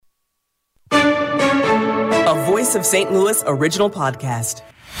Voice of St. Louis original podcast.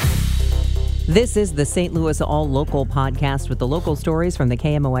 This is the St. Louis All Local podcast with the local stories from the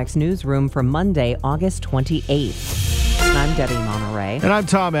KMOX newsroom for Monday, August 28th. I'm Debbie Monterey. And I'm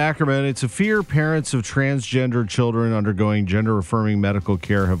Tom Ackerman. It's a fear parents of transgender children undergoing gender-affirming medical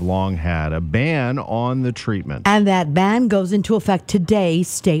care have long had, a ban on the treatment. And that ban goes into effect today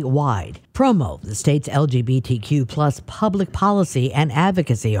statewide. Promo, the state's LGBTQ plus public policy and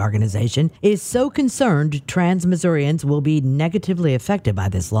advocacy organization, is so concerned trans Missourians will be negatively affected by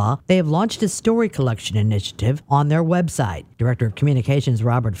this law, they have launched a story collection initiative on their website. Director of Communications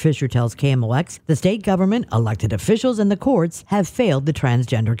Robert Fisher tells KMOX the state government, elected officials, and the courts have failed the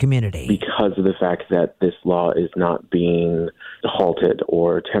transgender community. Because of the fact that this law is not being halted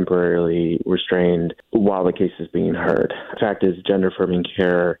or temporarily restrained while the case is being heard. The fact is, gender-affirming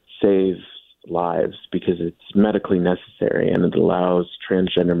care saves lives because it's medically necessary, and it allows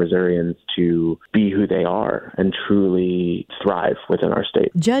transgender Missourians to be who they are and truly thrive within our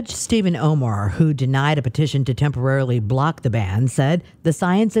state. Judge Stephen Omar, who denied a petition to temporarily block the ban, said the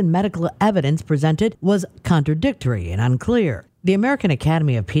science and medical evidence presented was contradictory and unclear. The American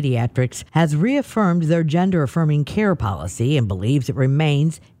Academy of Pediatrics has reaffirmed their gender-affirming care policy and believes it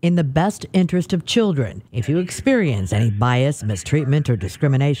remains in the best interest of children. If you experience any bias, mistreatment, or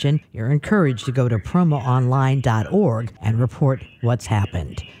discrimination, you're encouraged to go to promoonline.org and report what's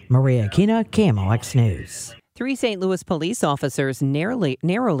happened. Maria Aquina, KMOX News. 3 St. Louis police officers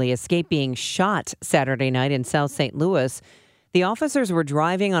narrowly escaped being shot Saturday night in South St. Louis. The officers were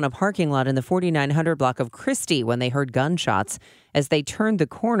driving on a parking lot in the 4900 block of Christie when they heard gunshots. As they turned the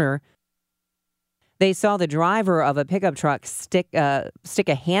corner, they saw the driver of a pickup truck stick a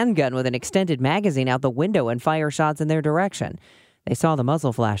handgun with an extended magazine out the window and fire shots in their direction. They saw the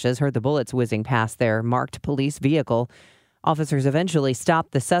muzzle flashes, heard the bullets whizzing past their marked police vehicle. Officers eventually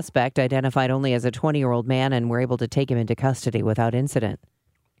stopped the suspect, identified only as a 20-year-old man, and were able to take him into custody without incident.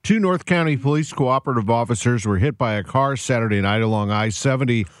 2 North County Police cooperative officers were hit by a car Saturday night along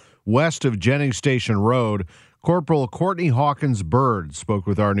I-70 west of Jennings Station Road. Corporal Courtney Hawkins Bird spoke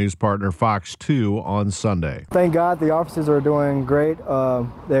with our news partner Fox 2 on Sunday. Thank God the officers are doing great.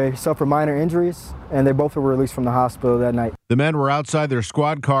 They suffered minor injuries, and they both were released from the hospital that night. The men were outside their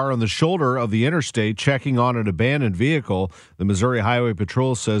squad car on the shoulder of the interstate checking on an abandoned vehicle. The Missouri Highway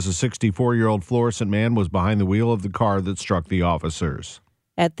Patrol says a 64-year-old Florissant man was behind the wheel of the car that struck the officers.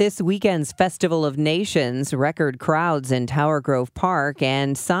 At this weekend's Festival of Nations, record crowds in Tower Grove Park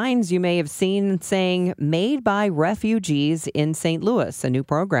and signs you may have seen saying "Made by Refugees in St. Louis." A new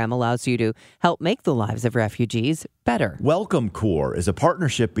program allows you to help make the lives of refugees better. Welcome Corps is a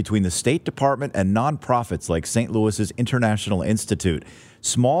partnership between the State Department and nonprofits like St. Louis's International Institute.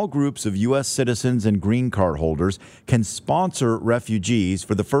 Small groups of U.S. citizens and green card holders can sponsor refugees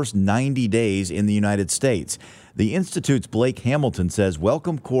for the first 90 days in the United States. The Institute's Blake Hamilton says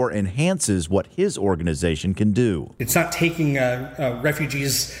Welcome Corps enhances what his organization can do. It's not taking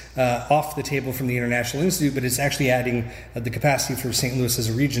refugees off the table from the International Institute, but it's actually adding the capacity for St. Louis as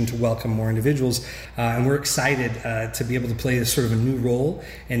a region to welcome more individuals. And we're excited to be able to play this sort of a new role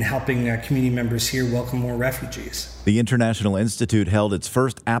in helping community members here welcome more refugees. The International Institute held its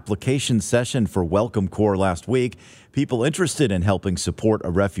first application session for Welcome Corps last week. People interested in helping support a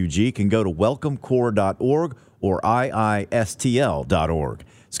refugee can go to welcomecorps.org or IISTL.org.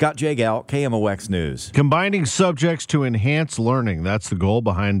 Scott Jagow, KMOX News. Combining subjects to enhance learning. That's the goal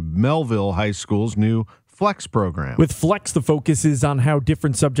behind Mehlville High School's new Flex program. With Flex, the focus is on how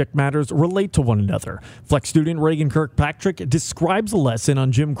different subject matters relate to one another. Flex student Reagan Kirkpatrick describes a lesson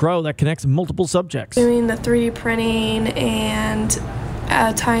on Jim Crow that connects multiple subjects. Doing the 3D printing and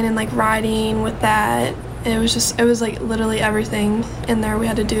tying in like writing with that. It was like literally everything in there. We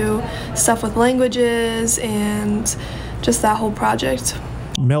had to do stuff with languages and just that whole project.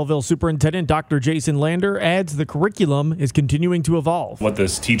 Mehlville Superintendent Dr. Jason Lander adds the curriculum is continuing to evolve. What the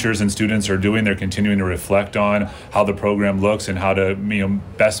teachers and students are doing, they're continuing to reflect on how the program looks and how to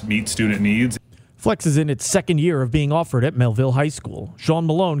best meet student needs. Flex is in its second year of being offered at Mehlville High School. Sean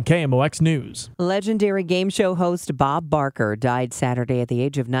Malone, KMOX News. Legendary game show host Bob Barker died Saturday at the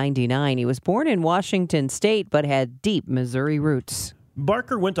age of 99. He was born in Washington State but had deep Missouri roots.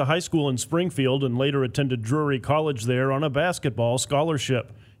 Barker went to high school in Springfield and later attended Drury College there on a basketball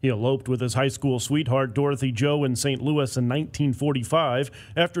scholarship. He eloped with his high school sweetheart Dorothy Joe in St. Louis in 1945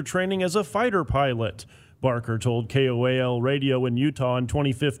 after training as a fighter pilot. Barker told KOAL Radio in Utah in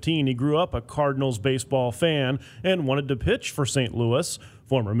 2015 he grew up a Cardinals baseball fan and wanted to pitch for St. Louis.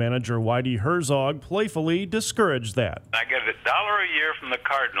 Former manager Whitey Herzog playfully discouraged that. I get $1 a year from the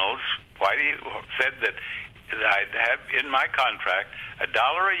Cardinals. Whitey said that I'd have in my contract $1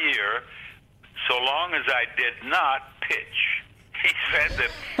 a year so long as I did not pitch. He said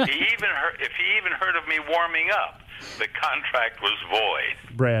that if he even heard of me warming up, the contract was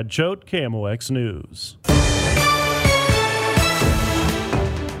void. Brad Choate, KMOX News.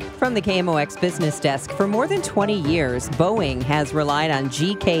 From the KMOX business desk, for more than 20 years, Boeing has relied on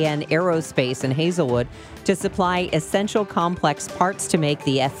GKN Aerospace in Hazelwood to supply essential complex parts to make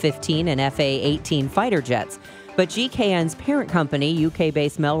the F-15 and FA-18 fighter jets. But GKN's parent company,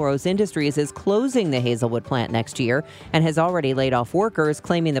 UK-based Melrose Industries, is closing the Hazelwood plant next year and has already laid off workers,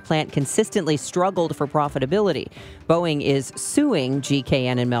 claiming the plant consistently struggled for profitability. Boeing is suing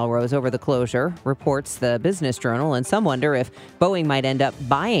GKN and Melrose over the closure, reports the Business Journal, and some wonder if Boeing might end up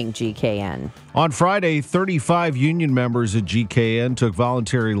buying GKN. On Friday, 35 union members at GKN took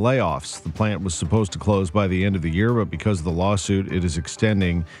voluntary layoffs. The plant was supposed to close by the end of the year, but because of the lawsuit, it is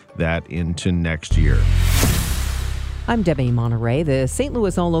extending that into next year. I'm Debbie Monterey. The St.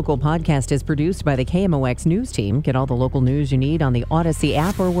 Louis All Local podcast is produced by the KMOX News team. Get all the local news you need on the Odyssey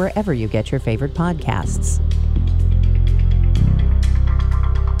app or wherever you get your favorite podcasts.